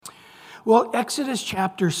Well, Exodus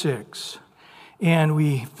chapter 6. And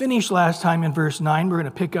we finished last time in verse 9. We're going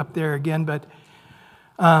to pick up there again. But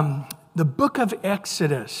the book of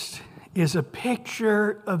Exodus is a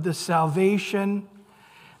picture of the salvation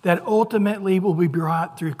that ultimately will be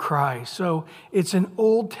brought through Christ. So it's an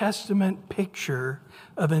Old Testament picture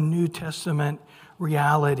of a New Testament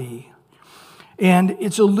reality. And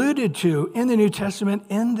it's alluded to in the New Testament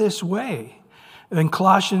in this way. In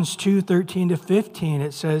Colossians 2:13-15,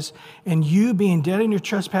 it says, "And you being dead in your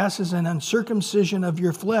trespasses and uncircumcision of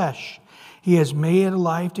your flesh, he has made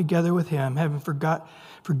alive together with him, having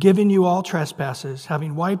forgiven you all trespasses,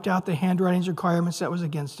 having wiped out the handwritings requirements that was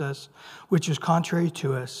against us, which is contrary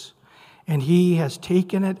to us. And he has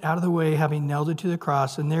taken it out of the way, having nailed it to the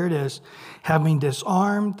cross." And there it is, "having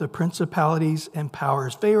disarmed the principalities and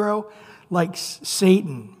powers." Pharaoh, like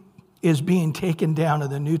Satan, is being taken down in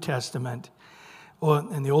the New Testament. Well,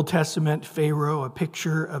 in the Old Testament, Pharaoh, a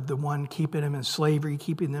picture of the one keeping them in slavery,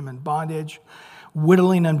 keeping them in bondage,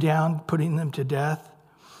 whittling them down, putting them to death.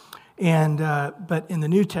 But in the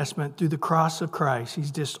New Testament, through the cross of Christ,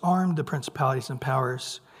 he's disarmed the principalities and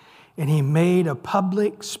powers, and he made a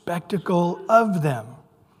public spectacle of them,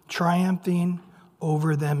 triumphing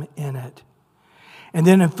over them in it. And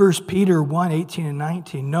then in 1 Peter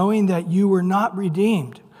 1:18-19, "knowing that you were not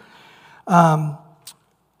redeemed,"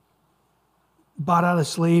 bought out of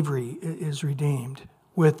slavery is redeemed,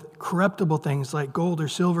 "with corruptible things like gold or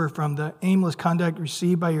silver from the aimless conduct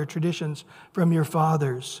received by your traditions from your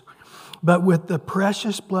fathers, but with the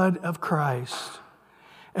precious blood of Christ,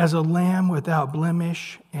 as a lamb without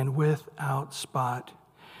blemish and without spot."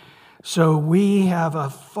 So we have a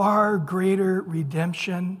far greater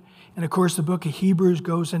redemption. And of course, the book of Hebrews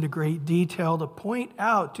goes into great detail to point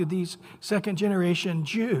out to these second generation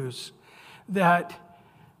Jews that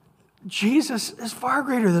Jesus is far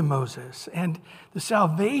greater than Moses. And the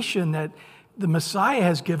salvation that the Messiah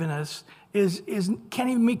has given us can't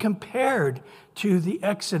even be compared to the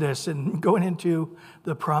Exodus and going into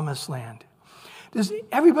the promised land. Does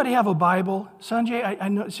everybody have a Bible? Sanjay, I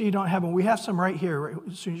know, so you don't have one. We have some right here right,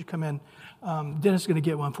 as soon as you come in. Dennis is going to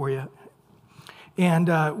get one for you. And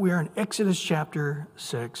we're in Exodus chapter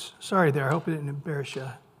 6. Sorry there, I hope it didn't embarrass you.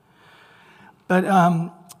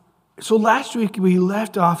 But so last week we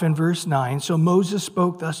left off in verse 9. "So Moses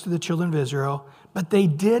spoke thus to the children of Israel, but they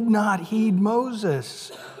did not heed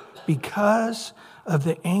Moses because of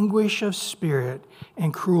the anguish of spirit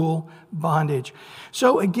and cruel bondage."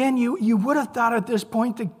 So again, you would have thought at this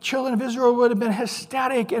point the children of Israel would have been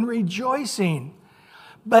ecstatic and rejoicing.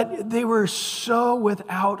 But they were so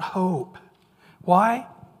without hope. Why?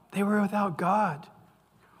 They were without God.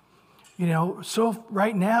 So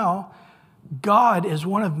right now, God is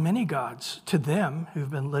one of many gods to them who've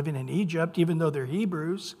been living in Egypt, even though they're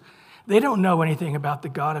Hebrews. They don't know anything about the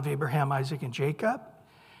God of Abraham, Isaac, and Jacob.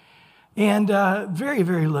 And very,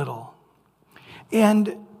 very little.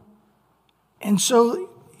 And so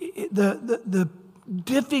the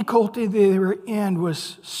difficulty they were in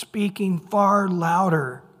was speaking far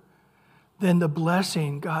louder than the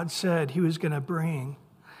blessing God said he was going to bring.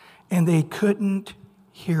 And they couldn't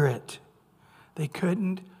hear it. They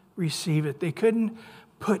couldn't receive it. They couldn't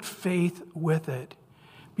put faith with it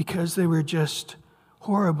because they were just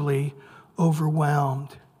horribly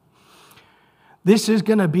overwhelmed. This is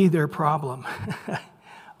going to be their problem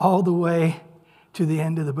all the way to the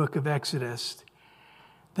end of the book of Exodus,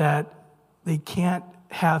 that they can't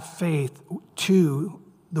have faith to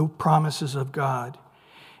the promises of God.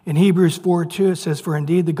 In Hebrews 4:2, it says, "For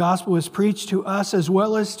indeed the gospel was preached to us as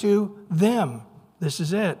well as to them." This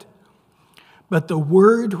is it. "But the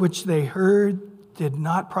word which they heard did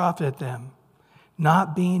not profit them,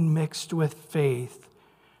 not being mixed with faith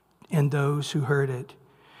in those who heard it."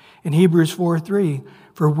 In Hebrews 4:3,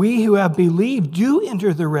 "For we who have believed do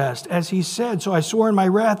enter the rest, as he said, so I swore in my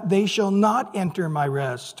wrath, they shall not enter my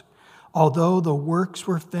rest, although the works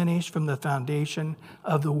were finished from the foundation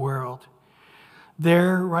of the world."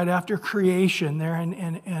 There, right after creation, there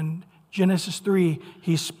in Genesis 3,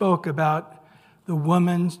 he spoke about the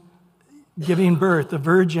woman giving birth, the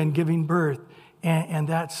virgin giving birth, and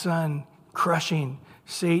that son crushing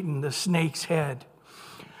Satan, the snake's head.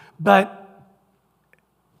 But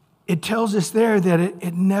it tells us there that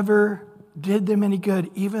it never did them any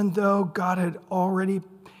good, even though God had already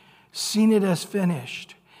seen it as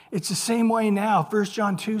finished. It's the same way now. 1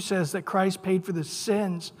 John 2 says that Christ paid for the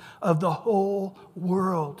sins of the whole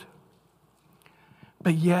world.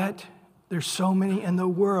 But yet, there's so many in the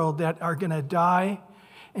world that are going to die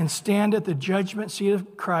and stand at the judgment seat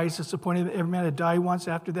of Christ. It's appointed that every man to die once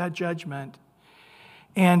after that judgment.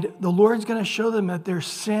 And the Lord's going to show them that their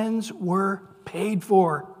sins were paid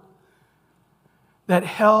for. that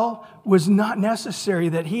hell was not necessary,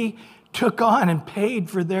 that he took on and paid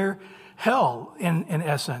for their hell in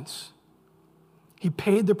essence. He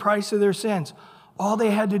paid the price of their sins. All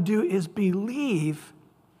they had to do is believe,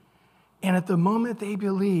 and at the moment they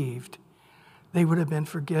believed, they would have been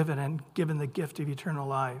forgiven and given the gift of eternal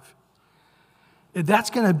life. That's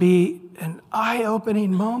going to be an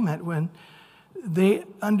eye-opening moment when they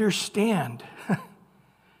understand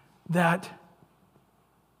that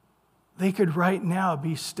they could right now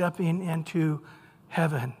be stepping into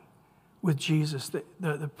heaven with Jesus.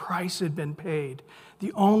 The price had been paid.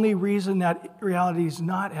 The only reason that reality has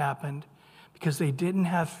not happened because they didn't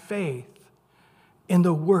have faith in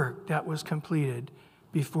the work that was completed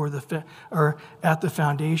before at the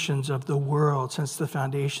foundations of the world, since the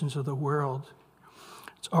foundations of the world.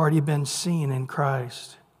 It's already been seen in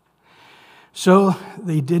Christ. So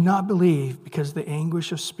they did not believe because of the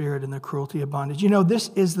anguish of spirit and the cruelty of bondage. You know, this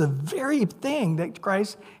is the very thing that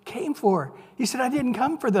Christ came for. He said, I didn't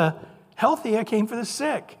come for the healthy, I came for the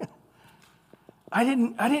sick. I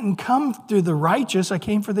didn't come through the righteous, I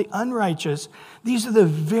came for the unrighteous. These are the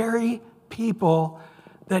very people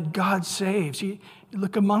that God saves. You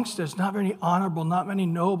look amongst us, not very honorable, not many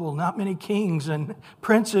noble, not many kings and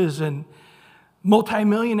princes and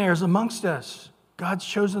multimillionaires amongst us. God's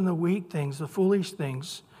chosen the weak things, the foolish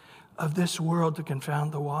things of this world to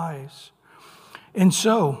confound the wise. And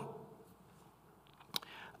so,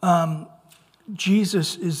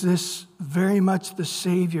 Jesus is this very much the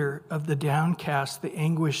Savior of the downcast, the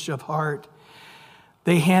anguish of heart.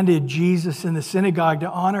 They handed Jesus in the synagogue to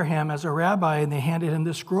honor him as a rabbi, and they handed him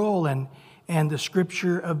the scroll, and the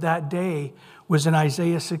scripture of that day was in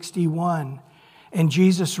Isaiah 61. And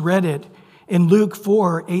Jesus read it. In Luke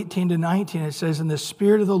 4, 18-19, it says, And the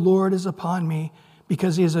Spirit of the Lord is upon me,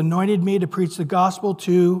 because he has anointed me to preach the gospel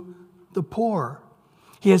to the poor.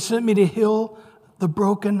 He has sent me to heal the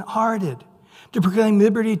brokenhearted, to proclaim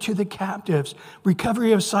liberty to the captives,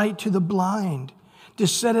 recovery of sight to the blind, to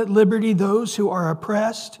set at liberty those who are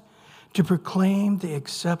oppressed, to proclaim the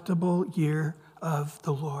acceptable year of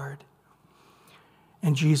the Lord.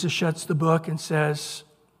 And Jesus shuts the book and says,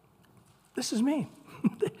 this is me.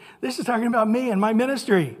 This is talking about me and my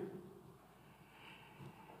ministry.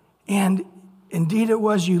 And indeed it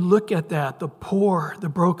was, you look at that, the poor, the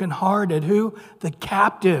brokenhearted, who? The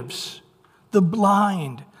captives, the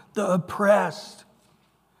blind, the oppressed,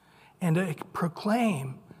 and to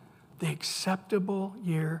proclaim the acceptable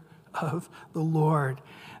year of the Lord.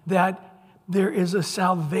 That there is a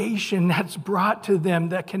salvation that's brought to them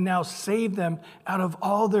that can now save them out of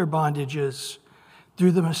all their bondages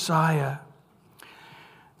through the Messiah.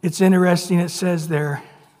 It's interesting, it says there,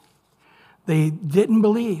 they didn't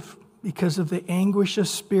believe because of the anguish of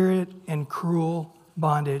spirit and cruel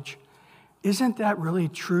bondage. Isn't that really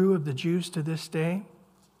true of the Jews to this day?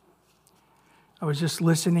 I was just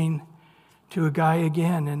listening to a guy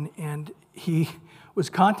again, and he was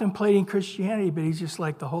contemplating Christianity, but he's just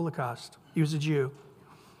like the Holocaust. He was a Jew.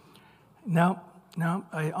 No,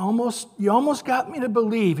 you almost got me to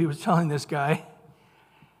believe, he was telling this guy.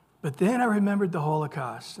 But then I remembered the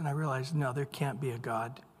Holocaust, and I realized, no, there can't be a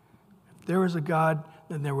God. If there was a God,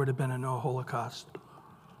 then there would have been no Holocaust.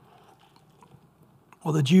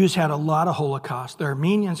 Well, the Jews had a lot of Holocaust. The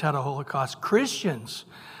Armenians had a Holocaust. Christians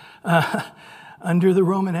under the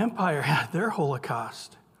Roman Empire had their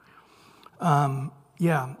Holocaust.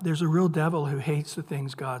 There's a real devil who hates the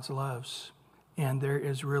things God loves. And there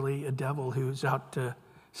is really a devil who's out to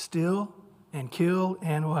steal and kill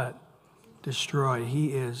and what? Destroy.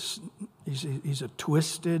 He's a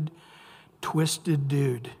twisted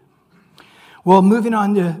dude. Well, moving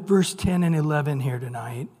on to verse 10 and 11 here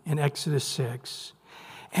tonight in Exodus 6.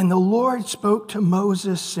 And the Lord spoke to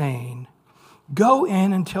Moses, saying, Go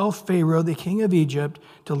in and tell Pharaoh, the king of Egypt,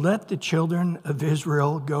 to let the children of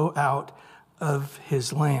Israel go out of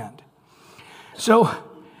his land. So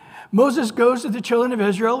Moses goes to the children of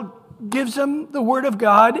Israel, gives them the word of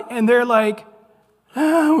God, and they're like,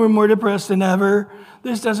 we're more depressed than ever.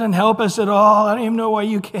 This doesn't help us at all. I don't even know why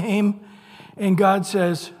you came. And God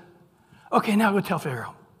says, okay, now go tell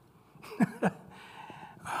Pharaoh.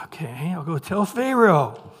 Okay, I'll go tell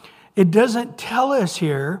Pharaoh. It doesn't tell us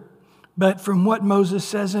here, but from what Moses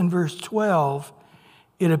says in verse 12,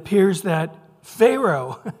 it appears that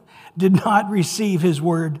Pharaoh did not receive his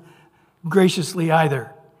word graciously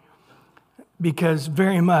either. Because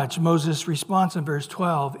very much Moses' response in verse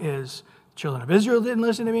 12 is, children of Israel didn't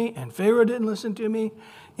listen to me, and Pharaoh didn't listen to me,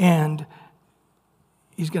 and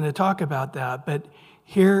he's going to talk about that. But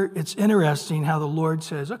here it's interesting how the Lord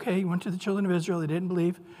says, okay, you went to the children of Israel, they didn't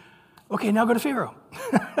believe. Okay, now go to Pharaoh.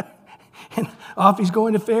 And off he's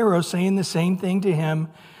going to Pharaoh, saying the same thing to him.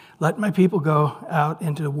 Let my people go out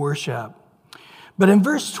into worship. But in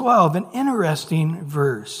verse 12, an interesting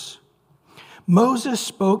verse. Moses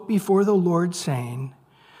spoke before the Lord, saying,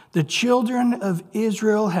 the children of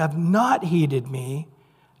Israel have not heeded me.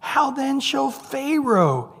 How then shall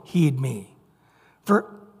Pharaoh heed me? For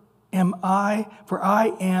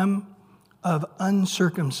I am of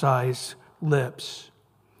uncircumcised lips.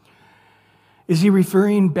 Is he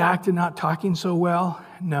referring back to not talking so well?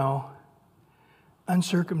 No.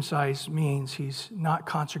 Uncircumcised means he's not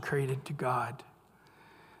consecrated to God.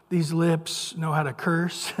 These lips know how to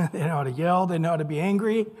curse, they know how to yell, they know how to be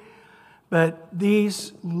angry, but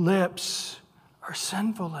these lips are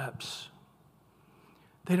sinful lips.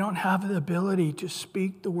 They don't have the ability to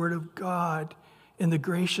speak the word of God in the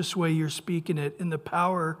gracious way you're speaking it, in the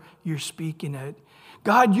power you're speaking it.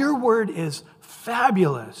 God, your word is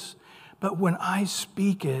fabulous, but when I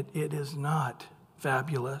speak it, it is not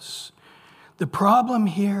fabulous. The problem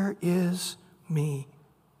here is me.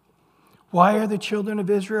 Why are the children of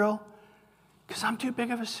Israel? Because I'm too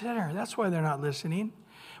big of a sinner. That's why they're not listening.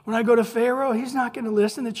 When I go to Pharaoh, he's not going to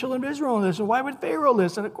listen. The children of Israel won't listen. Why would Pharaoh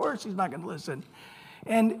listen? Of course he's not going to listen.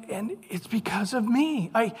 And it's because of me.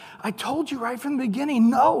 I told you right from the beginning,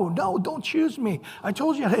 no, don't choose me. I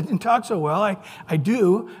told you I didn't talk so well. I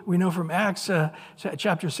do. We know from Acts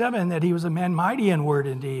chapter 7 that he was a man mighty in word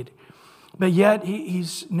and deed. But yet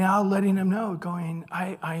he's now letting them know, going,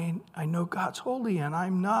 I know God's holy and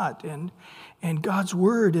I'm not. And God's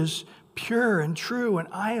word is pure and true, and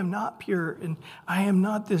I am not pure, and I am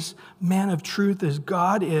not this man of truth as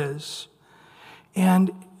God is.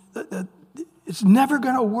 And it's never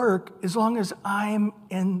going to work as long as I'm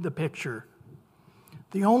in the picture.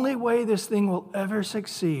 The only way this thing will ever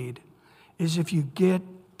succeed is if you get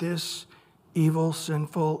this evil,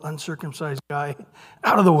 sinful, uncircumcised guy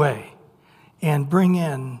out of the way and bring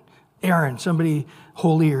in Aaron, somebody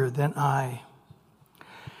holier than I.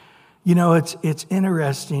 You know, it's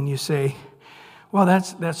interesting. You say, well,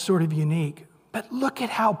 that's sort of unique. But look at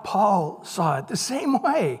how Paul saw it the same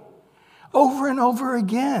way, over and over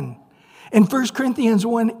again. In 1 Corinthians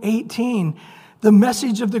 1:18, the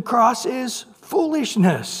message of the cross is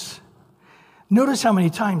foolishness. Notice how many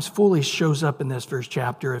times foolish shows up in this first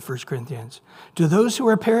chapter of 1 Corinthians. To those who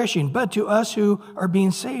are perishing, but to us who are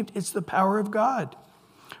being saved, it's the power of God.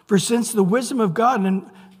 For since the wisdom of God, in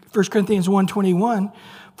 1 Corinthians 1:21,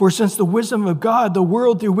 for since the wisdom of God, the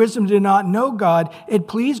world through wisdom did not know God, it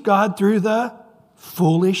pleased God through the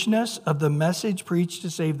foolishness of the message preached to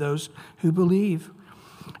save those who believe.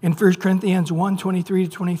 In 1 Corinthians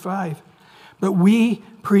 1:23-25, but we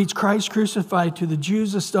preach Christ crucified, to the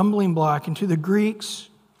Jews a stumbling block, and to the Greeks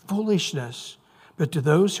foolishness. But to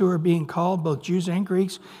those who are being called, both Jews and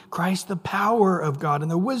Greeks, Christ the power of God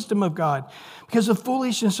and the wisdom of God. Because the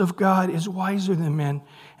foolishness of God is wiser than men,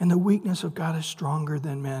 and the weakness of God is stronger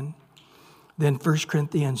than men. Then 1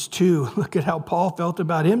 Corinthians 2, look at how Paul felt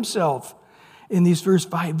about himself in these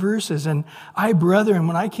first 5 verses. And I, brethren,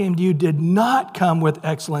 when I came to you, did not come with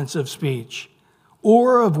excellence of speech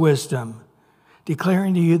or of wisdom,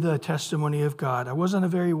 declaring to you the testimony of God. I wasn't a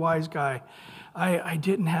very wise guy. I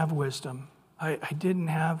didn't have wisdom. I didn't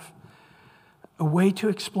have a way to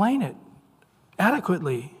explain it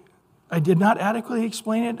adequately. I did not adequately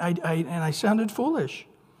explain it, and I sounded foolish.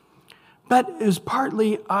 But it was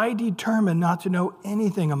partly I determined not to know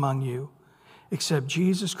anything among you except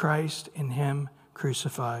Jesus Christ and him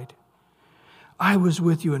crucified. I was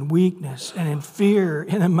with you in weakness and in fear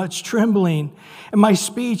and in much trembling. And my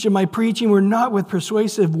speech and my preaching were not with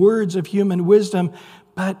persuasive words of human wisdom,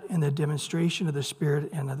 but in the demonstration of the Spirit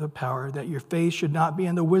and of the power, that your faith should not be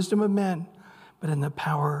in the wisdom of men, but in the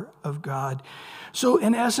power of God. So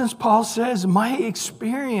in essence, Paul says, my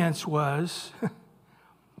experience was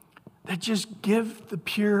that just give the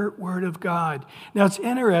pure word of God. Now it's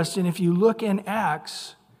interesting, if you look in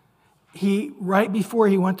Acts, right before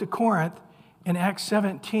he went to Corinth, in Acts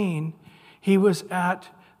 17, he was at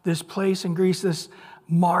this place in Greece, this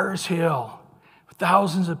Mars Hill.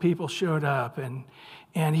 Thousands of people showed up,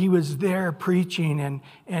 and he was there preaching,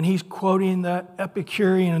 and he's quoting the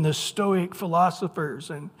Epicurean and the Stoic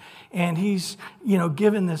philosophers, and he's,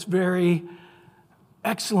 given this very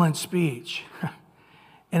excellent speech.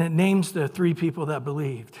 And it names the 3 people that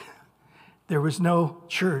believed. There was no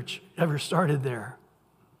church ever started there.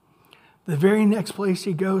 The very next place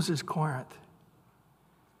he goes is Corinth.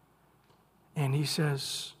 And he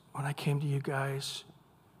says, when I came to you guys,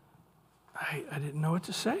 I didn't know what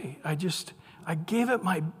to say. I gave it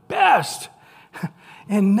my best,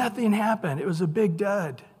 and nothing happened. It was a big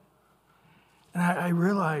dud. And I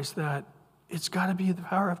realized that it's got to be the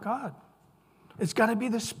power of God. It's got to be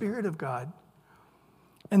the Spirit of God.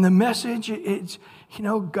 And the message, it's,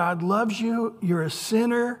 God loves you. You're a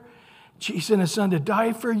sinner. He sent his son to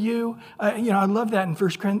die for you. I love that in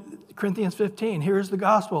 1 Corinthians 15. Here's the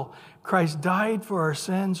gospel. Christ died for our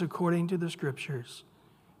sins according to the Scriptures.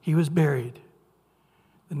 He was buried.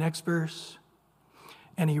 The next verse,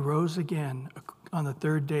 and he rose again on the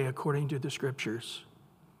third day according to the Scriptures.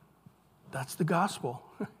 That's the gospel.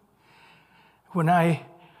 When I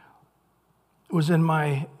was in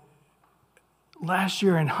my last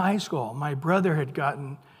year in high school, my brother had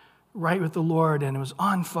gotten right with the Lord and was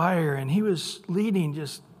on fire, and he was leading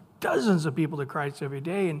just dozens of people to Christ every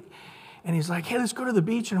day. And he's like, hey, let's go to the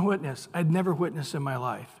beach and witness. I'd never witnessed in my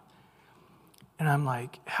life. And I'm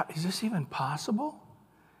like, is this even possible?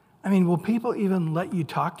 I mean, will people even let you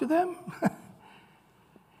talk to them? And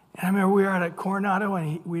I remember we were out at Coronado,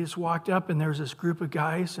 and we just walked up, and there was this group of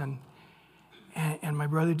guys, and my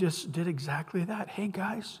brother just did exactly that. Hey,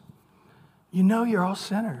 guys, you're all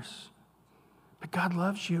sinners, but God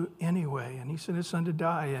loves you anyway, and he sent his son to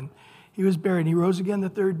die, and he was buried, and he rose again the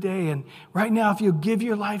third day, and right now, if you give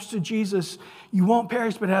your lives to Jesus, you won't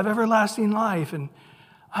perish, but have everlasting life. And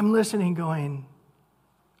I'm listening going,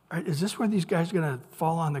 is this where these guys are going to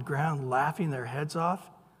fall on the ground laughing their heads off?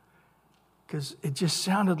 Because it just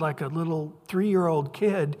sounded like a little 3-year-old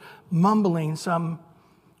kid mumbling some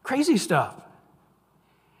crazy stuff.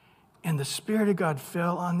 And the Spirit of God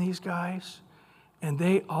fell on these guys, and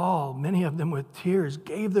they all, many of them with tears,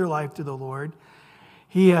 gave their life to the Lord.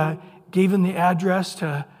 He gave them the address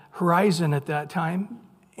to Horizon at that time,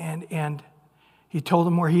 and he told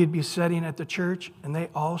them where he'd be setting at the church, and they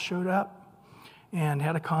all showed up and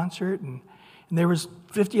had a concert, and there was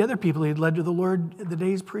 50 other people he'd led to the Lord the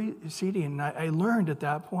days preceding. And I learned at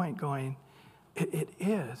that point going, it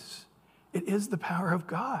is the power of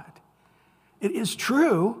God. It is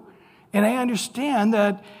true, and I understand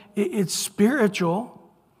that it's spiritual.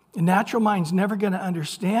 The natural mind's never going to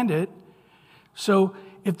understand it. So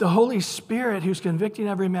if the Holy Spirit, who's convicting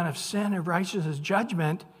every man of sin, of righteousness,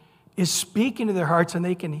 judgment, is speaking to their hearts and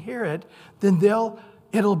they can hear it, then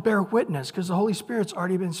it'll bear witness, because the Holy Spirit's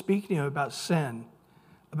already been speaking to you about sin,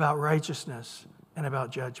 about righteousness, and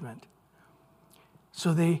about judgment.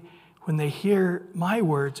 So when they hear my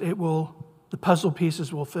words, the puzzle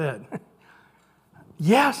pieces will fit.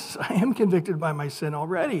 Yes, I am convicted by my sin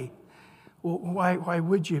already. Well, why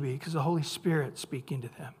would you be? Because the Holy Spirit's speaking to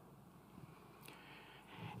them.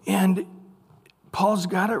 And Paul's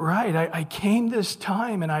got it right. I came this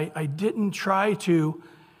time, and I didn't try to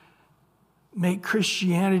make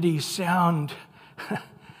Christianity sound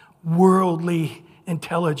worldly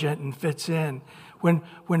intelligent and fits in.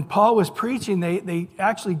 When Paul was preaching, they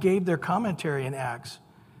actually gave their commentary in Acts.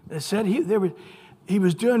 They said he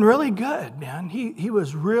was doing really good, man. He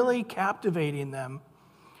was really captivating them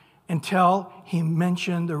until he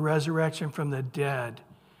mentioned the resurrection from the dead,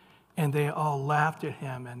 and they all laughed at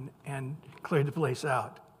him and cleared the place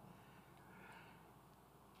out.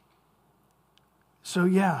 So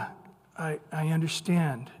yeah, I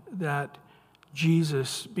understand that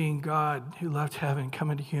Jesus, being God who left heaven,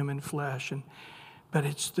 come into human flesh, but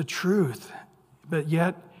it's the truth. But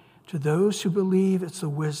yet, to those who believe, it's the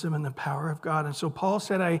wisdom and the power of God. And so Paul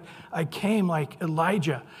said, I came like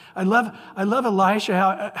Elijah. I love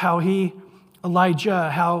Elisha, how he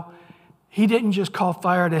didn't just call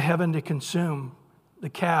fire to heaven to consume the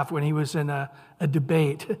calf when he was in a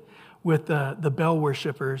debate with the Baal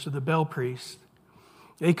worshipers or the Baal priests.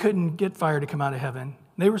 They couldn't get fire to come out of heaven.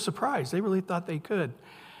 They were surprised. They really thought they could.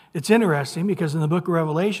 It's interesting because in the book of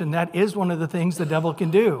Revelation, that is one of the things the devil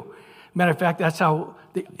can do. Matter of fact, that's how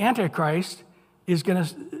the Antichrist is going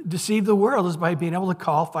to deceive the world, is by being able to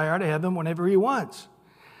call fire out of heaven whenever he wants.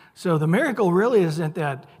 So the miracle really isn't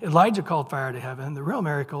that Elijah called fire to heaven. The real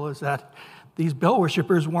miracle is that these Baal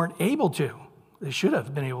worshipers weren't able to. They should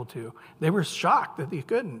have been able to. They were shocked that they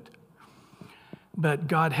couldn't. But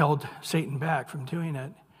God held Satan back from doing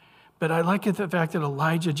it. But I like the fact that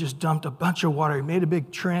Elijah just dumped a bunch of water. He made a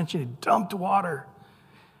big trench and he dumped water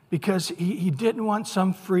because he didn't want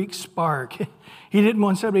some freak spark. He didn't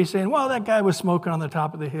want somebody saying, well, that guy was smoking on the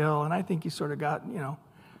top of the hill, and I think he sort of got,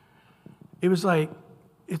 It was like,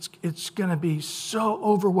 it's going to be so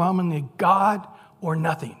overwhelmingly God or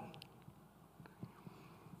nothing.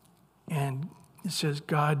 And it says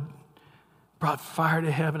God brought fire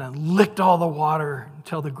to heaven and licked all the water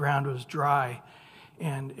until the ground was dry.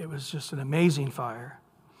 And it was just an amazing fire.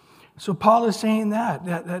 So Paul is saying that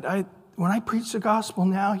when I preach the gospel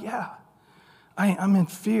now, I'm in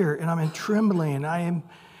fear and I'm in trembling and I am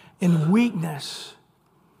in weakness.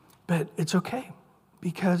 But it's okay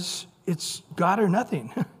because it's God or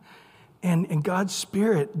nothing. And God's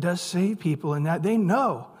Spirit does save people, and that they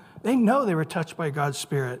know they were touched by God's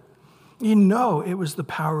Spirit. You know it was the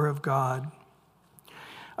power of God.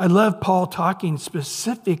 I love Paul talking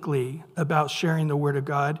specifically about sharing the Word of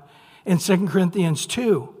God in 2 Corinthians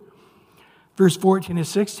 2, verse 14 to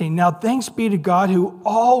 16. Now thanks be to God who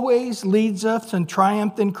always leads us in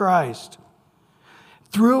triumph in Christ.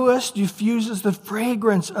 Through us diffuses the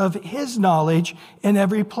fragrance of his knowledge in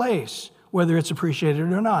every place, whether it's appreciated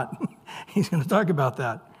or not. He's going to talk about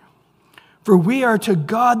that. For we are to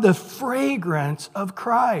God the fragrance of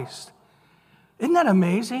Christ. Isn't that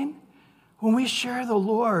amazing? When we share the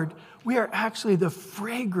Lord, we are actually the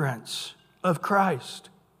fragrance of Christ.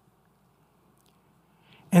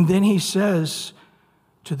 And then he says,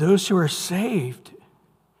 to those who are saved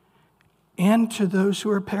and to those who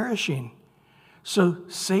are perishing. So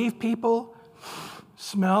saved people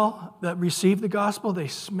smell that receive the gospel. They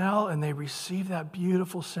smell and they receive that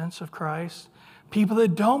beautiful sense of Christ. People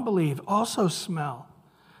that don't believe also smell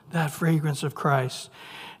that fragrance of Christ.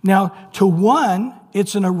 Now, to one,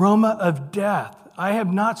 it's an aroma of death. I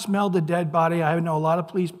have not smelled a dead body. I know a lot of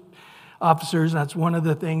police officers, and that's one of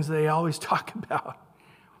the things they always talk about.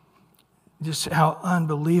 Just how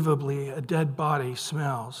unbelievably a dead body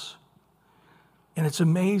smells. And it's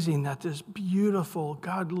amazing that this beautiful,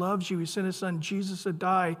 God loves you. He sent his son Jesus to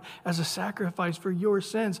die as a sacrifice for your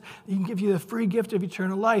sins. He can give you the free gift of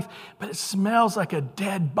eternal life, but it smells like a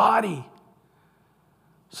dead body.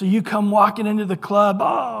 So you come walking into the club,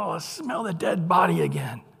 oh, smell the dead body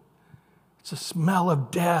again. It's a smell of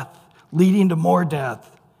death, leading to more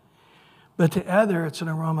death. But to other, it's an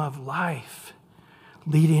aroma of life,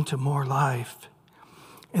 leading to more life.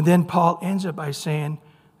 And then Paul ends it by saying,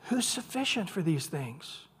 who's sufficient for these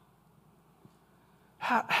things?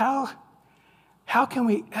 How can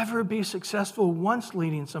we ever be successful once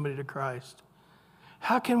leading somebody to Christ?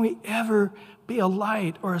 How can we ever be a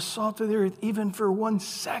light or a salt of the earth even for 1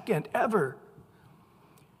 second ever?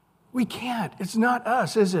 We can't. It's not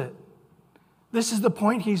us, is it? This is the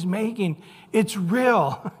point he's making. It's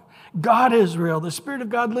real. God is real. The Spirit of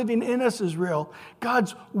God living in us is real.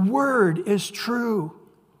 God's word is true.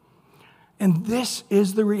 And this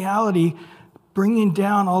is the reality, bringing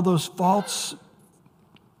down all those false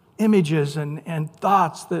images and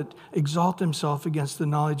thoughts that exalt himself against the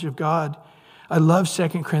knowledge of God. I love 2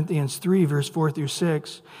 Corinthians 3, verse 4 through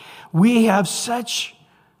 6. We have such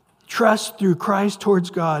trust through Christ towards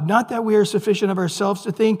God, not that we are sufficient of ourselves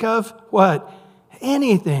to think of what?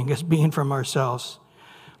 Anything as being from ourselves.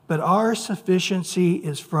 But our sufficiency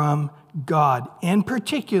is from God. In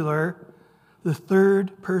particular, the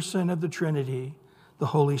third person of the Trinity, the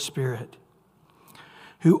Holy Spirit,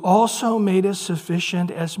 who also made us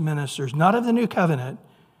sufficient as ministers, not of the new covenant,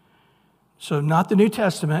 so not the New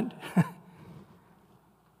Testament,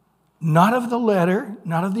 not of the letter,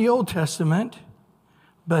 not of the Old Testament,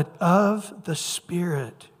 but of the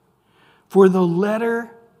Spirit. For the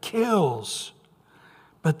letter kills,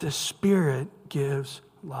 but the Spirit gives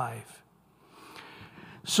life.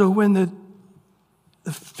 So when the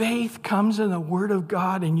faith comes in the Word of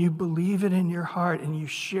God and you believe it in your heart and you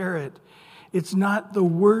share it, it's not the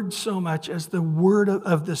Word so much as the Word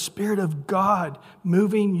of the Spirit of God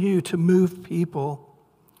moving you to move people.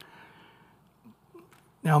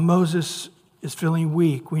 Now, Moses is feeling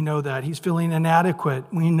weak. We know that. He's feeling inadequate.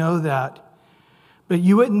 We know that. But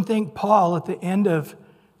you wouldn't think Paul, at the end of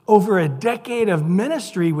over a decade of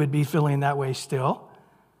ministry, would be feeling that way still.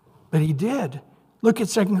 But he did. Look at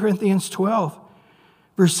 2 Corinthians 12,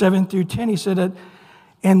 verse 7 through 10. He said,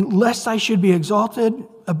 and lest I should be exalted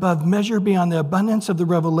above measure beyond the abundance of the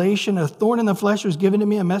revelation, a thorn in the flesh was given to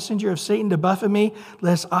me, a messenger of Satan to buffet me,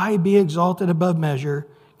 lest I be exalted above measure.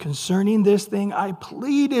 Concerning this thing, I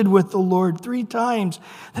pleaded with the Lord 3 times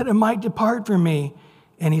that it might depart from me.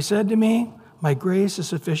 And he said to me, my grace is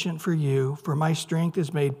sufficient for you, for my strength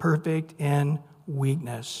is made perfect in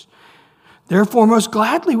weakness. Therefore, most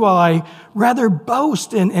gladly will I rather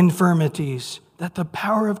boast in infirmities, that the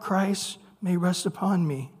power of Christ may rest upon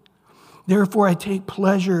me. Therefore, I take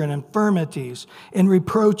pleasure in infirmities, in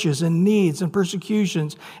reproaches, in needs, and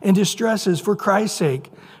persecutions, and distresses for Christ's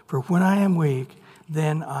sake. For when I am weak,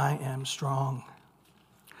 then I am strong.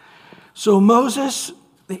 So Moses,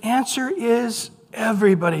 the answer is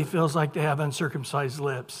everybody feels like they have uncircumcised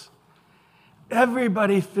lips.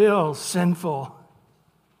 Everybody feels sinful.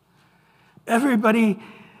 Everybody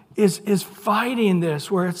is fighting this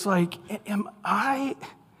where it's like, am I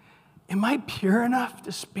pure enough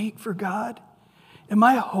to speak for God? Am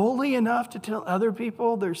I holy enough to tell other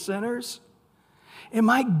people they're sinners? Am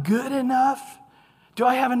I good enough? Do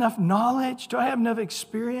I have enough knowledge? Do I have enough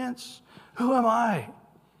experience? Who am I?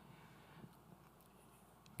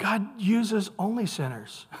 God uses only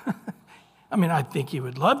sinners. I mean, I think he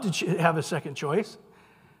would love to have a second choice,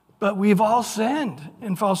 but we've all sinned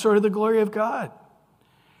and fall short of the glory of God.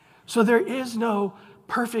 So there is no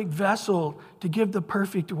perfect vessel to give the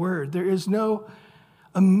perfect word. There is no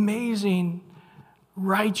amazing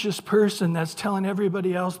righteous person that's telling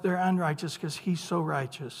everybody else they're unrighteous because he's so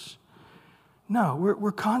righteous. No,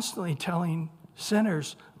 we're constantly telling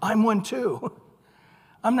sinners, I'm one too.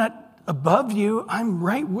 I'm not above you. I'm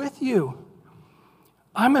right with you.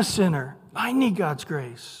 I'm a sinner. I need God's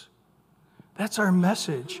grace. That's our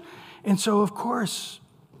message. And so, of course,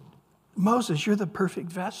 Moses, you're the perfect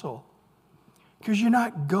vessel. Because you're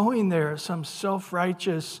not going there as some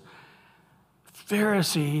self-righteous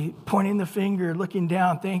Pharisee pointing the finger, looking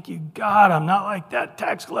down. Thank you, God, I'm not like that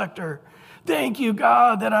tax collector. Thank you,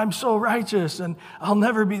 God, that I'm so righteous and I'll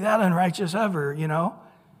never be that unrighteous ever, you know.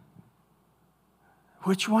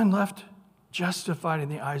 Which one left justified in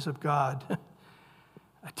the eyes of God?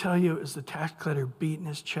 I tell you, it was the tax collector beating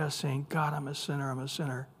his chest saying, God, I'm a sinner, I'm a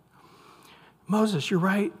sinner. Moses, you're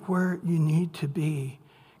right where you need to be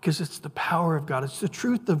because it's the power of God. It's the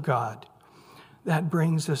truth of God that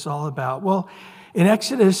brings this all about. Well, in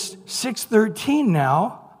Exodus 6:13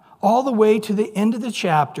 now, all the way to the end of the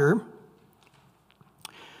chapter,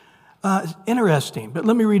 interesting, but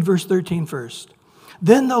let me read verse 13 first.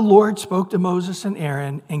 Then the Lord spoke to Moses and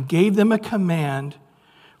Aaron and gave them a command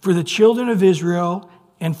for the children of Israel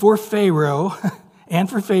and for Pharaoh,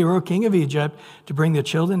 king of Egypt, to bring the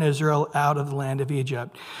children of Israel out of the land of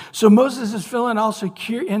Egypt. So Moses is feeling all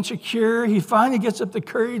insecure. He finally gets up the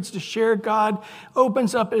courage to share God,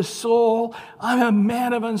 opens up his soul. I'm a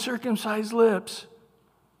man of uncircumcised lips.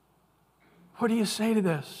 What do you say to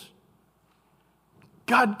this?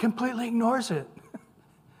 God completely ignores it.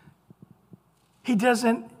 He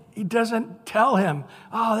doesn't tell him,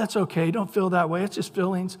 oh, that's okay, don't feel that way. It's just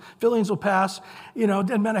feelings. Feelings will pass. You know, it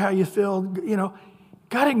doesn't matter how you feel. You know,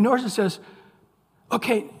 God ignores it and says,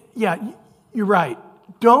 okay, yeah, you're right.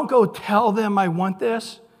 Don't go tell them I want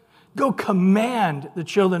this. Go command the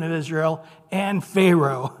children of Israel and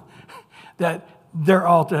Pharaoh that they're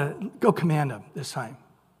all to, go command them this time.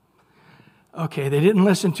 Okay, they didn't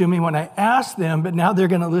listen to me when I asked them, but now they're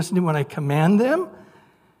going to listen to me when I command them.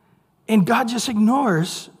 And God just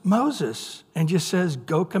ignores Moses and just says,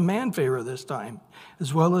 go command Pharaoh this time,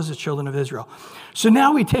 as well as the children of Israel. So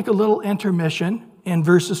now we take a little intermission in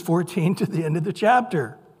verses 14 to the end of the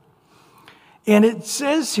chapter. And it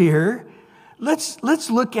says here, let's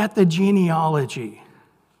look at the genealogy.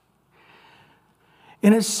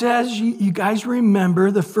 And it says, you guys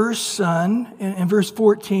remember the first son in verse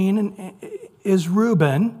 14 is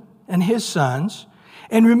Reuben and his sons.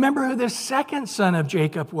 And remember who the second son of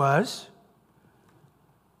Jacob was?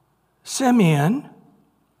 Simeon.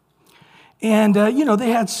 And, they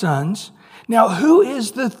had sons. Now, who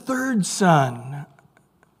is the third son?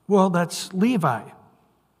 Well, that's Levi.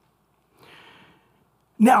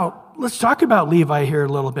 Now, let's talk about Levi here a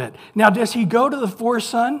little bit. Now, does he go to the fourth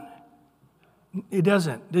son? He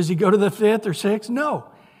doesn't. Does he go to the fifth or sixth? No.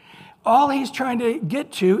 All he's trying to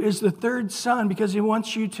get to is the third son because he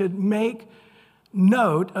wants you to make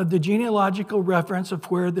note of the genealogical reference of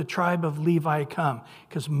where the tribe of Levi come.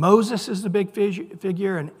 Because Moses is the big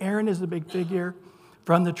figure and Aaron is the big figure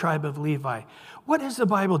from the tribe of Levi. What is the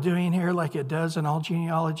Bible doing here like it does in all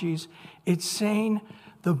genealogies? It's saying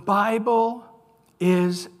the Bible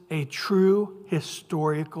is a true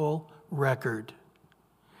historical record.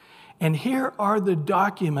 And here are the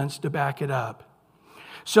documents to back it up.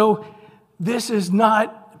 So this is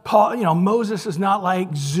not Moses is not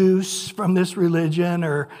like Zeus from this religion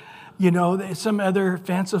or, some other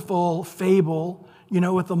fanciful fable,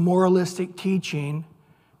 with a moralistic teaching.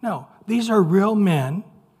 No, these are real men,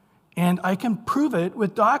 and I can prove it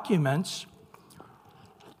with documents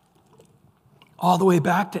all the way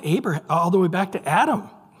back to Abraham, all the way back to Adam,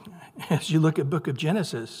 as you look at book of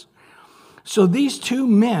Genesis. So these two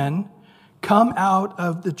men come out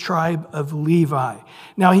of the tribe of Levi.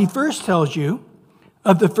 Now, he first tells you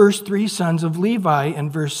of the first three sons of Levi in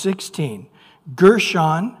verse 16,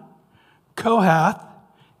 Gershon, Kohath,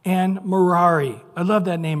 and Merari. I love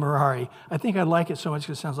that name, Merari. I think I like it so much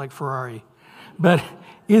because it sounds like Ferrari. But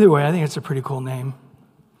either way, I think it's a pretty cool name.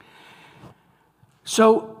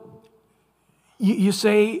 So you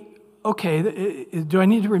say, okay, do I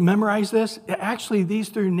need to memorize this? Actually, these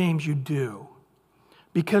three names you do,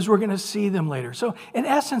 because we're going to see them later. So in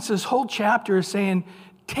essence, this whole chapter is saying,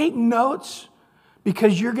 take notes,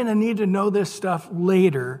 because you're going to need to know this stuff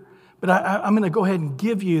later. But I'm going to go ahead and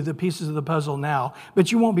give you the pieces of the puzzle now,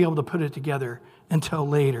 but you won't be able to put it together until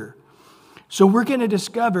later. So we're going to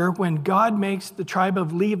discover when God makes the tribe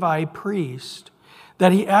of Levi priest,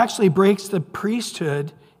 that he actually breaks the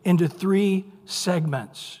priesthood into 3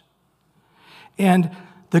 segments. And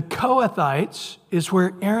the Kohathites is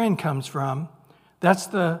where Aaron comes from. That's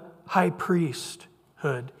the high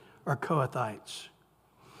priesthood, or Kohathites.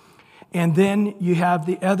 And then you have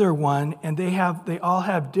the other one, and they all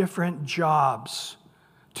have different jobs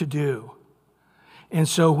to do. And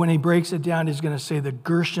so when he breaks it down, he's going to say the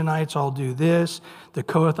Gershonites all do this, the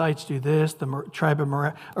Kohathites do this, the tribe of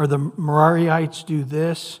the Merariites do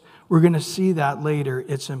this. We're going to see that later.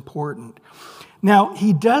 It's important. Now,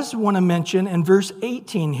 he does want to mention in verse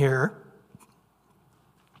 18 here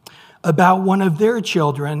about one of their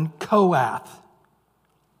children, Kohath.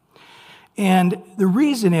 And the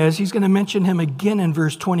reason is he's going to mention him again in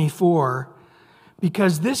verse 24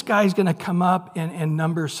 because this guy's going to come up in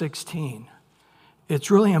number 16. It's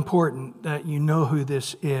really important that you know who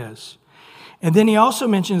this is. And then he also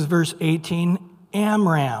mentions verse 18,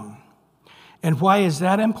 Amram. And why is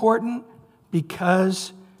that important?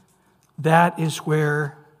 Because that is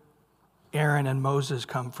where Aaron and Moses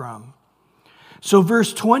come from. So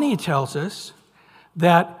verse 20 tells us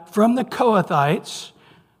that from the Kohathites,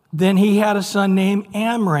 then he had a son named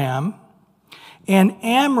Amram, and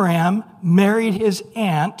Amram married his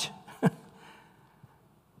aunt,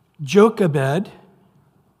 Jochebed.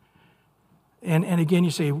 And again,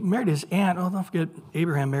 you say, married his aunt. Oh, don't forget,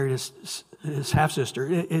 Abraham married his half-sister.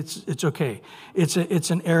 It's okay.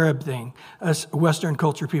 It's an Arab thing. Us Western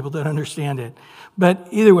culture people don't understand it. But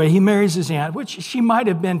either way, he marries his aunt, which she might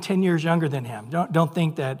have been 10 years younger than him. Don't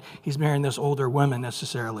think that he's marrying this older woman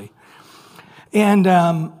necessarily. And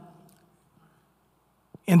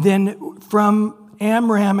then from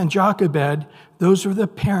Amram and Jochebed, those were the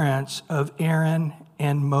parents of Aaron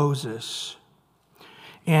and Moses.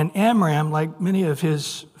 And Amram, like many of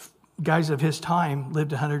his guys of his time,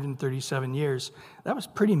 lived 137 years. That was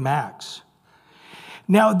pretty max.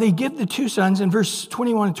 Now, they give the 2 sons, in verse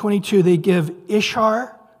 21 and 22, they give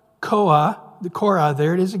Ishar, Korah,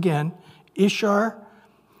 there it is again, Ishar,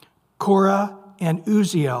 Korah, and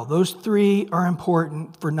Uziel. Those 3 are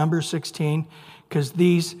important for number 16 because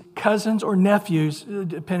these cousins or nephews,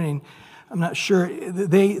 depending, I'm not sure,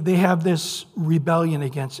 they have this rebellion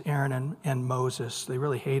against Aaron and Moses. They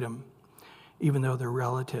really hate them, even though they're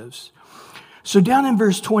relatives. So down in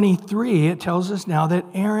verse 23, it tells us now that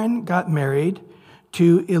Aaron got married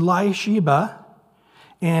to Elisheba.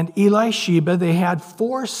 And Elisheba, they had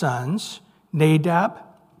 4 sons, Nadab,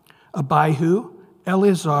 Abihu,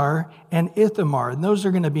 Eleazar, and Ithamar. And those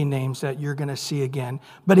are going to be names that you're going to see again.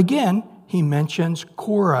 But again, he mentions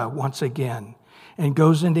Korah once again and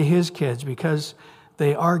goes into his kids because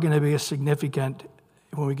they are going to be a significant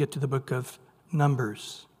when we get to the book of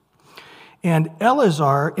Numbers. And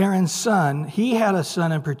Eleazar, Aaron's son, he had a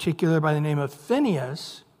son in particular by the name of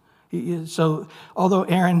Phinehas. So although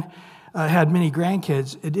Aaron had many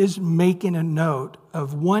grandkids, it is making a note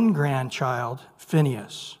of one grandchild,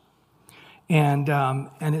 Phinehas. And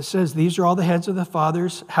it says, these are all the heads of the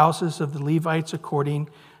fathers' houses of the Levites according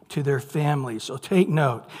to their families. So take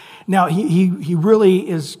note. Now, he really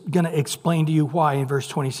is going to explain to you why in verse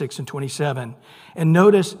 26 and 27. And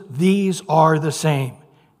notice, these are the same.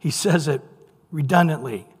 He says it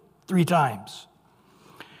redundantly 3 times.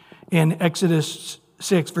 In Exodus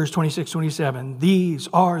 6, verse 26, 27, these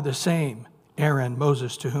are the same Aaron,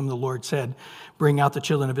 Moses, to whom the Lord said, bring out the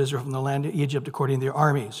children of Israel from the land of Egypt according to their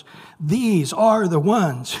armies. These are the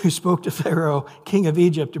ones who spoke to Pharaoh, king of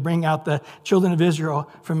Egypt, to bring out the children of Israel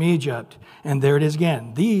from Egypt. And there it is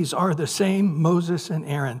again. These are the same Moses and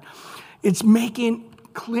Aaron. It's making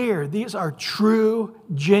clear these are true,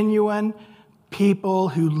 genuine people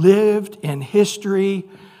who lived in history.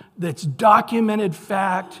 That's documented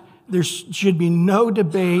fact. There should be no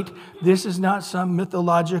debate. This is not some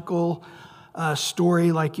mythological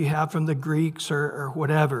story like you have from the Greeks or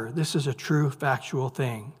whatever. This is a true factual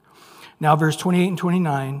thing. Now, verse 28 and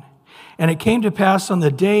 29. And it came to pass on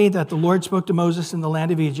the day that the Lord spoke to Moses in the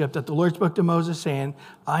land of Egypt, that the Lord spoke to Moses, saying,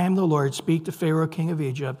 I am the Lord, speak to Pharaoh, king of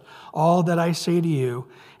Egypt, all that I say to you.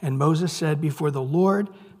 And Moses said before the Lord,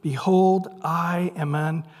 behold, I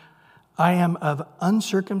am of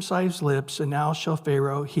uncircumcised lips, and now shall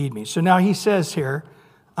Pharaoh heed me. So now he says here,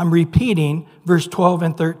 I'm repeating verse 12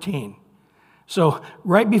 and 13. So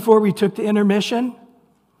right before we took the intermission,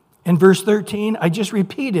 in verse 13, I just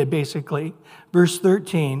repeated basically verse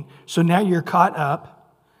 13. So now you're caught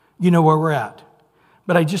up. You know where we're at.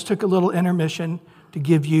 But I just took a little intermission to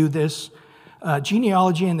give you this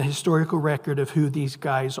genealogy and the historical record of who these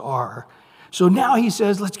guys are. So now he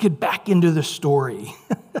says, let's get back into the story.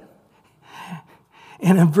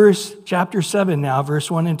 And in chapter 7 now, verse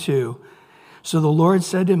 1 and 2, so the Lord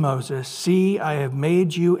said to Moses, see, I have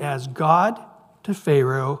made you as God to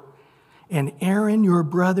Pharaoh, and Aaron your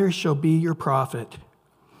brother shall be your prophet.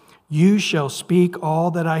 You shall speak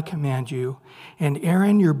all that I command you, and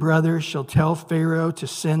Aaron your brother shall tell Pharaoh to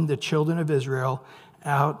send the children of Israel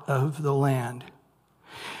out of the land.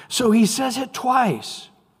 So he says it twice.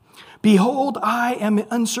 Behold, I am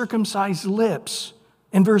uncircumcised lips,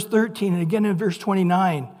 in verse 13, and again in verse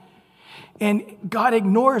 29. And God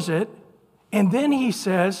ignores it, and then he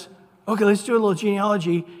says, okay, let's do a little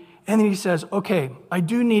genealogy. And then he says, okay, I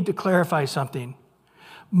do need to clarify something.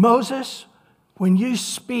 Moses, when you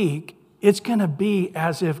speak, it's going to be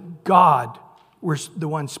as if God were the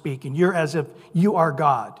one speaking. You're as if you are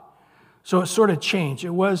God. So it sort of changed. It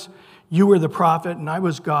was you were the prophet and I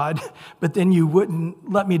was God, but then you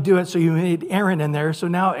wouldn't let me do it, so you made Aaron in there. So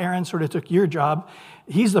now Aaron sort of took your job.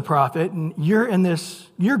 He's the prophet, and you're in this,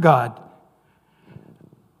 you're God.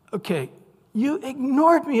 Okay, you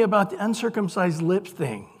ignored me about the uncircumcised lips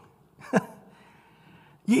thing.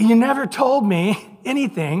 You never told me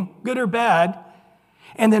anything, good or bad.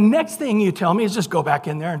 And the next thing you tell me is just go back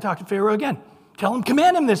in there and talk to Pharaoh again. Tell him,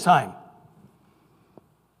 command him this time.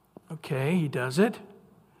 Okay, he does it.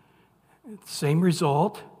 Same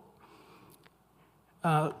result.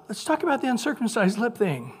 Let's talk about the uncircumcised lip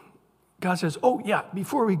thing. God says, oh yeah,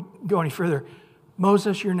 before we go any further,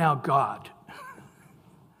 Moses, you're now God.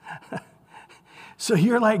 So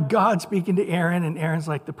you're like God speaking to Aaron, and Aaron's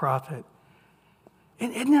like the prophet.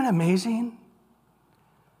 Isn't that amazing?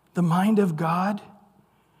 The mind of God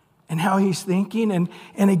and how he's thinking.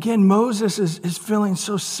 And again, Moses is feeling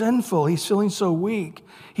so sinful. He's feeling so weak.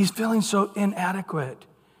 He's feeling so inadequate.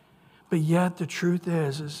 But yet the truth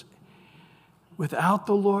is without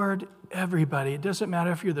the Lord, everybody, it doesn't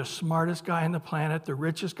matter if you're the smartest guy on the planet, the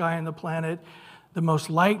richest guy on the planet, the most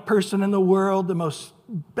liked person in the world, the most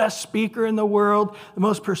best speaker in the world, the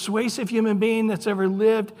most persuasive human being that's ever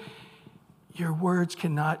lived, your words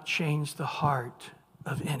cannot change the heart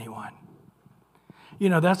of anyone. You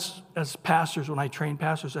know, that's, as pastors, when I train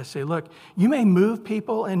pastors, I say, look, you may move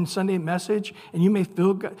people in Sunday message, and you may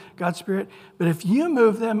feel God's Spirit, but if you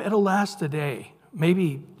move them, it'll last a day,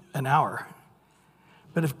 maybe an hour.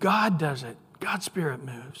 But if God does it, God's Spirit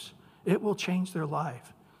moves, it will change their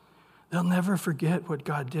life. They'll never forget what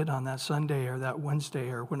God did on that Sunday or that Wednesday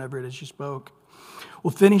or whenever it is you spoke.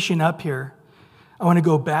 Well, finishing up here, I want to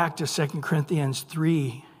go back to 2 Corinthians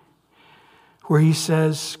 3, where he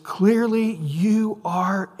says, clearly you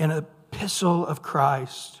are an epistle of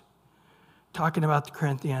Christ, talking about the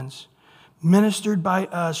Corinthians, ministered by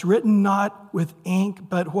us, written not with ink,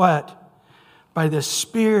 but what? By the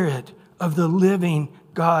Spirit of the living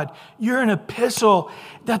God. You're an epistle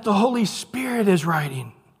that the Holy Spirit is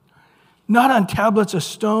writing, not on tablets of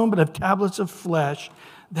stone, but of tablets of flesh,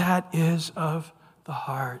 that is of the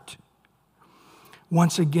heart.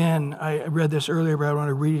 Once again, I read this earlier, but I want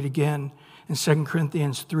to read it again in 2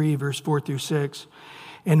 Corinthians 3, verse 4 through 6.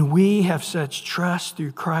 And we have such trust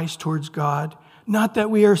through Christ towards God, not that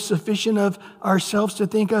we are sufficient of ourselves to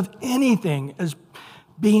think of anything as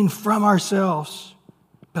being from ourselves,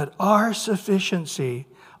 but our sufficiency,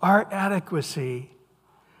 our adequacy,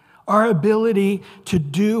 our ability to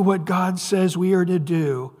do what God says we are to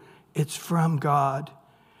do, it's from God,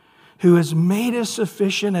 who has made us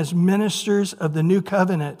sufficient as ministers of the new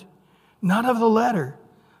covenant, not of the letter,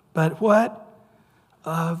 but what?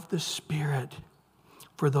 Of the Spirit.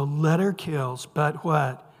 For the letter kills, but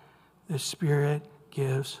what? The Spirit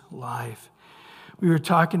gives life. We were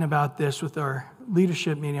talking about this with our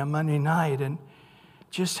leadership meeting on Monday night, and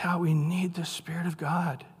just how we need the Spirit of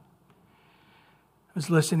God. I was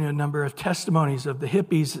listening to a number of testimonies of the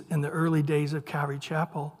hippies in the early days of Calvary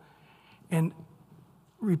Chapel, and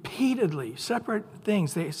repeatedly, separate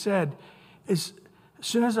things they said, as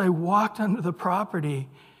soon as I walked onto the property,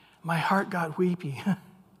 my heart got weepy.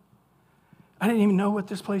 I didn't even know what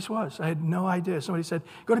this place was. I had no idea. Somebody said,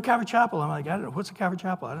 go to Calvary Chapel. I'm like, I don't know. What's a Calvary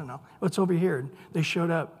Chapel? I don't know. What's over here? And they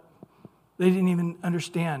showed up. They didn't even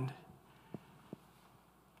understand.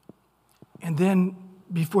 And then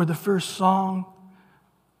before the first song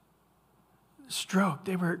stroke,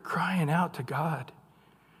 they were crying out to God.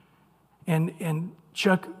 And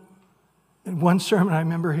Chuck, in one sermon, I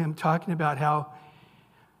remember him talking about how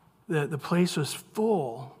the place was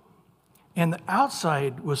full and the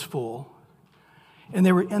outside was full. And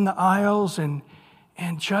they were in the aisles, and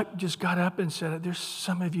Chuck just got up and said, there's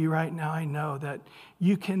some of you right now, I know, that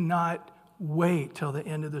you cannot wait till the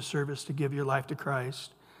end of the service to give your life to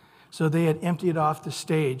Christ. So they had emptied off the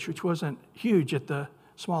stage, which wasn't huge at the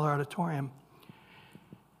smaller auditorium.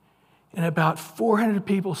 And about 400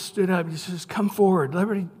 people stood up. He says, come forward.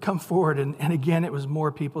 Everybody come forward. And again, it was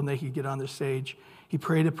more people than they could get on the stage. He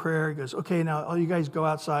prayed a prayer. He goes, okay, now all you guys go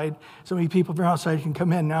outside. So many people from outside can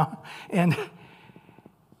come in now. And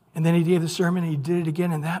then he gave the sermon, and he did it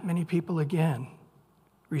again, and that many people again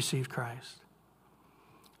received Christ.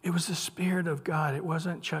 It was the Spirit of God. It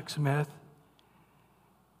wasn't Chuck Smith.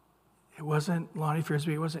 It wasn't Lonnie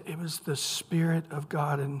Frisbee. It was the Spirit of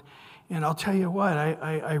God. And I'll tell you what,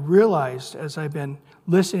 I realized as I've been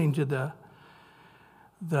listening to the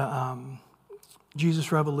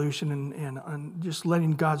Jesus Revolution and just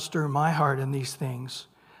letting God stir my heart in these things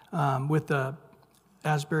with the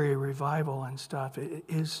Asbury revival and stuff, it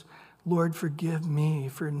is, Lord, forgive me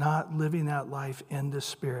for not living that life in the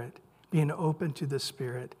Spirit, being open to the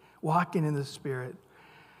Spirit, walking in the Spirit.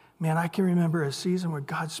 Man, I can remember a season where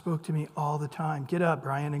God spoke to me all the time. Get up,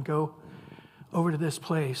 Brian, and go over to this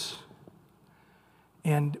place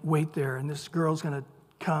and wait there. And this girl's going to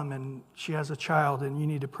come, and she has a child, and you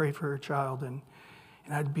need to pray for her child. And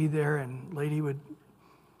I'd be there, and lady would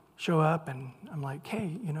show up, and I'm like,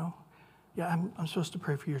 hey, yeah, I'm supposed to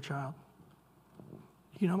pray for your child.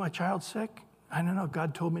 My child's sick. I don't know.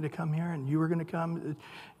 God told me to come here, and you were going to come.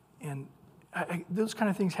 And those kind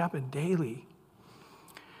of things happen daily.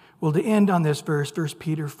 Well, to end on this verse, 1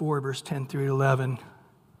 Peter 4, verse 10 through 11.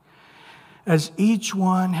 As each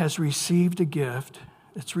one has received a gift,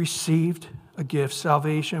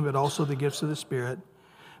 salvation, but also the gifts of the Spirit,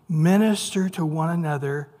 minister to one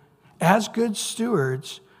another as good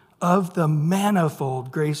stewards of the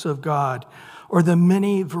manifold grace of God, or the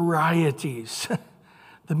many varieties,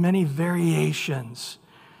 the many variations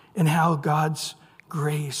in how God's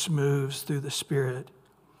grace moves through the Spirit.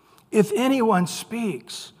 If anyone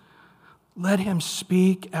speaks, let him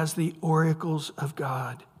speak as the oracles of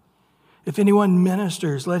God. If anyone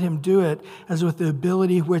ministers, let him do it as with the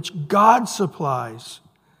ability which God supplies.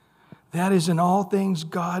 That is, in all things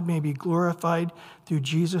God may be glorified through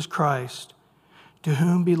Jesus Christ, to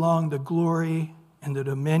whom belong the glory and the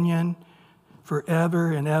dominion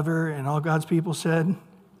forever and ever. And all God's people said,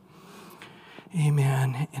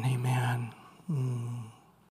 amen and amen.